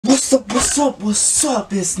What's up,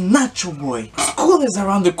 it's Nacho Boy. School is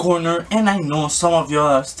around the corner and I know some of y'all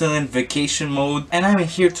are still in vacation mode, and I'm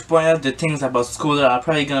here to point out the things about school that are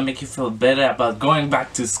probably gonna make you feel better about going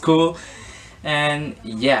back to school. And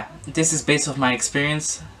yeah, this is based off my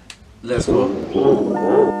experience. Let's go.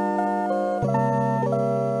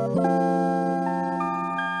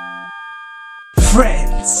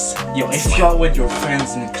 Friends! Yo, if y'all with your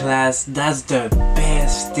friends in class, that's the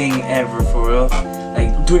best thing ever, for real.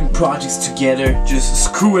 Like doing projects together, just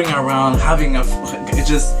screwing around,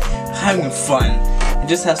 just having fun, and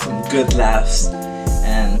just have some good laughs,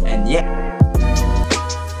 and yeah.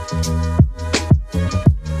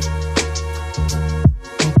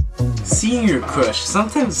 Seeing your crush,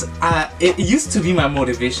 sometimes it used to be my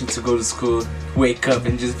motivation to go to school, wake up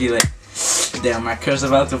and just be like, damn, my crush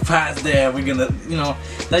about to pass there, we're gonna, you know,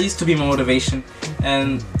 that used to be my motivation.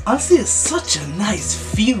 And honestly, it's such a nice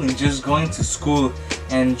feeling just going to school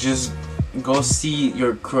and just go see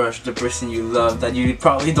your crush, the person you love that you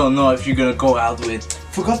probably don't know if you're gonna go out with.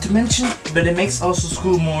 Forgot to mention, but it makes also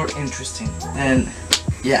school more interesting. And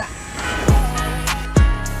yeah.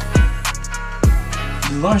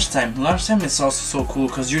 Lunchtime is also so cool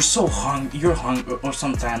because you're so hungry, or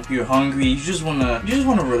sometimes you're hungry. You just wanna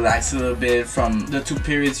relax a little bit from the 2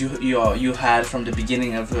 periods you had from the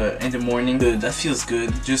beginning of in the morning. That feels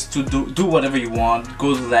good. Just to do whatever you want.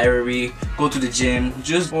 Go to the library, go to the gym,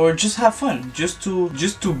 or just have fun. Just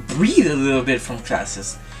to breathe a little bit from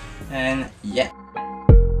classes, and yeah.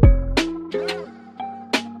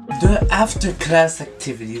 The after class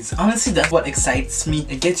activities, honestly that's what excites me.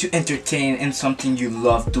 It gets you entertained in something you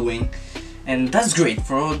love doing, and that's great,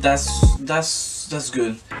 bro. That's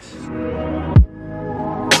good.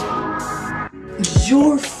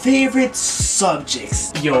 Your favorite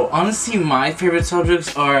subjects? Yo, honestly my favorite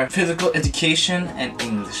subjects are physical education and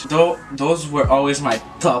English. Though those were always my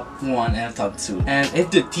top 1 and top 2. And if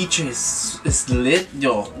the teacher is lit,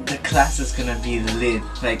 yo, the class is gonna be lit.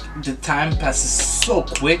 Like the time passes so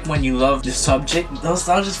quick when you love the subject. Those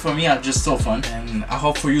subjects for me are just so fun, and I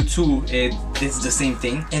hope for you too it's the same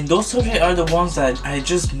thing. And those subjects are the ones that I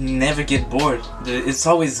just never get bored. It's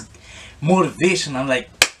always motivation. I'm like,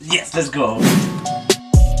 yes, let's go.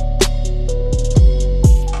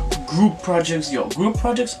 Group projects, yo, group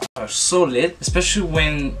projects are so lit, especially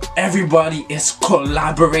when everybody is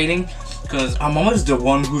collaborating, because I'm always the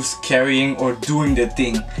one who's carrying or doing the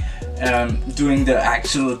thing, doing the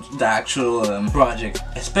actual project.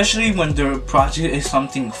 Especially when the project is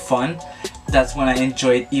something fun, that's when I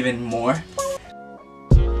enjoy it even more.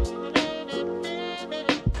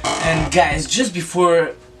 And guys, just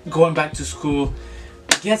before going back to school,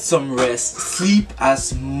 get some rest, sleep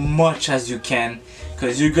as much as you can,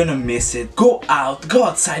 because you're gonna miss it. Go out, go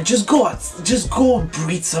outside, just go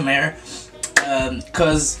breathe some air,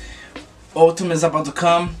 because autumn is about to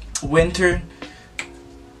come. Winter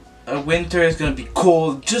is gonna be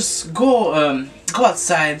cold. Just go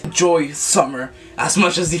outside, enjoy summer as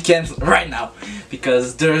much as you can right now,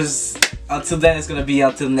 because until then it's gonna be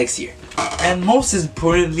until next year. And most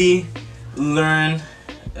importantly, learn,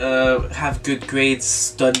 have good grades,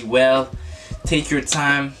 study well, take your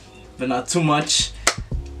time but not too much,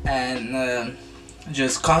 and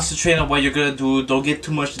just concentrate on what you're gonna do. Don't get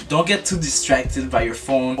too distracted by your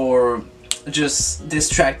phone, or just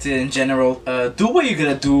distracted in general. Do what you're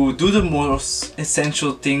gonna do the most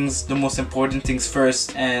essential things, the most important things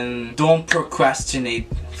first, and don't procrastinate,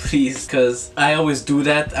 please, because I always do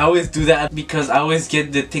that. Because I always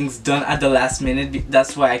get the things done at the last minute.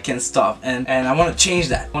 That's why I can't stop, and I want to change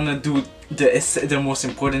that. I want to do the most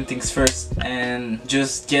important things first and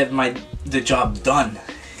just get the job done.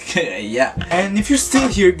 Yeah. And if you're still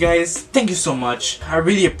here, guys, thank you so much. I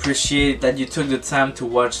really appreciate that you took the time to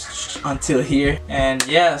watch until here. And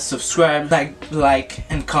yeah, subscribe, like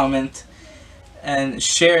and comment, and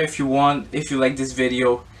share if you want, if you like this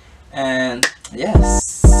video. And yeah,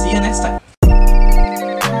 see you next time.